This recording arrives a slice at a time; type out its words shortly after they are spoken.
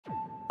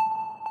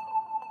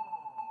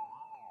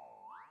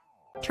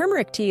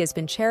Turmeric tea has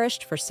been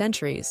cherished for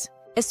centuries,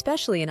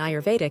 especially in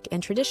Ayurvedic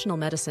and traditional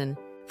medicine,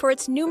 for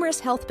its numerous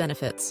health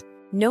benefits.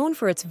 Known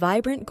for its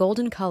vibrant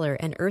golden color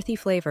and earthy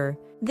flavor,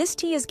 this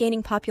tea is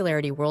gaining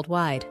popularity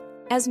worldwide,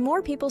 as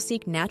more people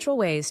seek natural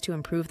ways to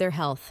improve their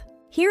health.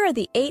 Here are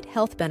the 8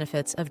 health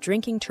benefits of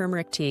drinking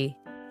turmeric tea.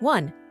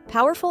 1.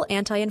 Powerful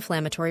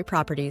anti-inflammatory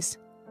properties.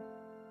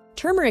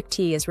 Turmeric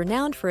tea is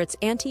renowned for its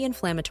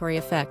anti-inflammatory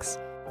effects,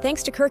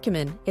 thanks to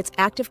curcumin, its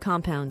active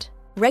compound.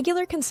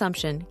 Regular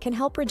consumption can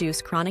help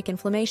reduce chronic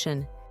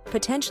inflammation,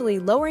 potentially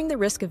lowering the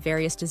risk of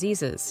various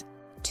diseases.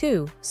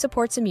 2.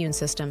 Supports immune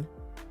system.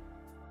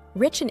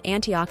 Rich in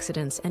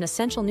antioxidants and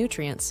essential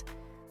nutrients,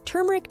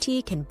 turmeric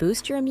tea can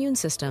boost your immune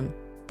system.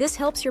 This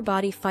helps your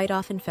body fight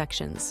off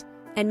infections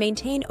and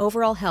maintain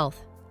overall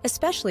health,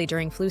 especially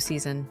during flu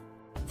season.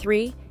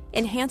 3.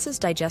 Enhances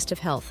digestive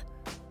health.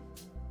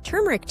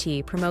 Turmeric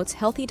tea promotes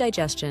healthy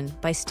digestion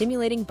by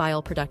stimulating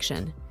bile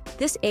production.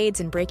 This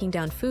aids in breaking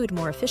down food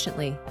more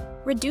efficiently,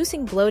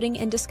 reducing bloating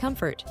and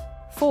discomfort.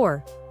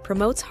 4.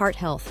 Promotes heart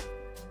health.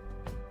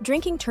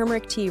 Drinking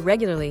turmeric tea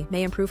regularly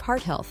may improve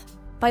heart health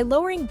by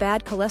lowering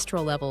bad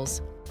cholesterol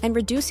levels and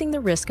reducing the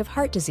risk of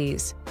heart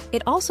disease.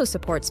 It also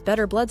supports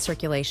better blood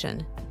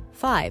circulation.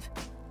 5.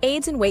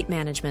 Aids in weight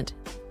management.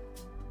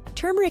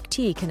 Turmeric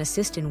tea can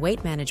assist in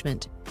weight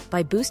management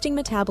by boosting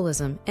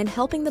metabolism and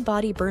helping the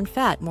body burn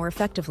fat more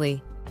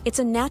effectively. It's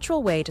a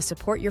natural way to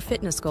support your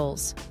fitness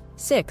goals.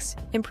 6.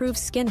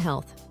 Improves skin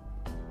health.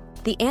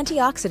 The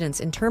antioxidants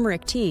in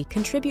turmeric tea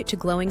contribute to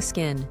glowing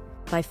skin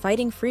by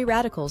fighting free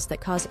radicals that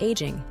cause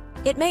aging.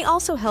 It may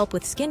also help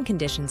with skin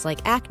conditions like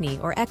acne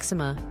or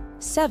eczema.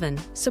 7.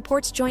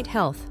 Supports joint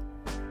health.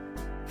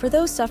 For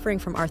those suffering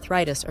from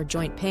arthritis or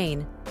joint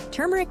pain,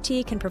 turmeric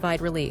tea can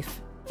provide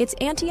relief. Its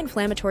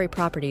anti-inflammatory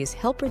properties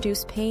help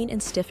reduce pain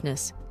and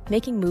stiffness,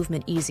 making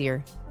movement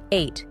easier.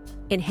 8.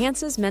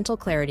 Enhances mental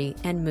clarity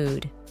and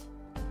mood.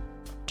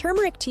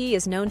 Turmeric tea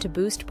is known to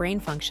boost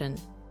brain function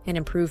and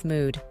improve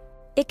mood.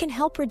 It can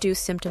help reduce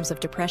symptoms of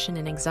depression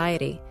and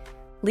anxiety,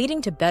 leading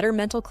to better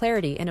mental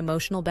clarity and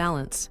emotional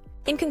balance.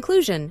 In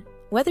conclusion,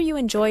 whether you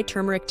enjoy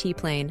turmeric tea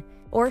plain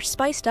or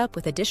spiced up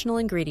with additional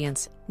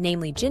ingredients,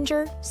 namely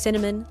ginger,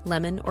 cinnamon,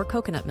 lemon, or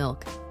coconut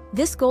milk,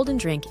 this golden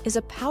drink is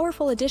a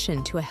powerful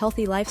addition to a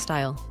healthy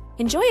lifestyle.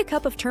 Enjoy a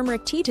cup of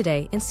turmeric tea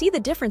today and see the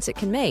difference it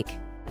can make.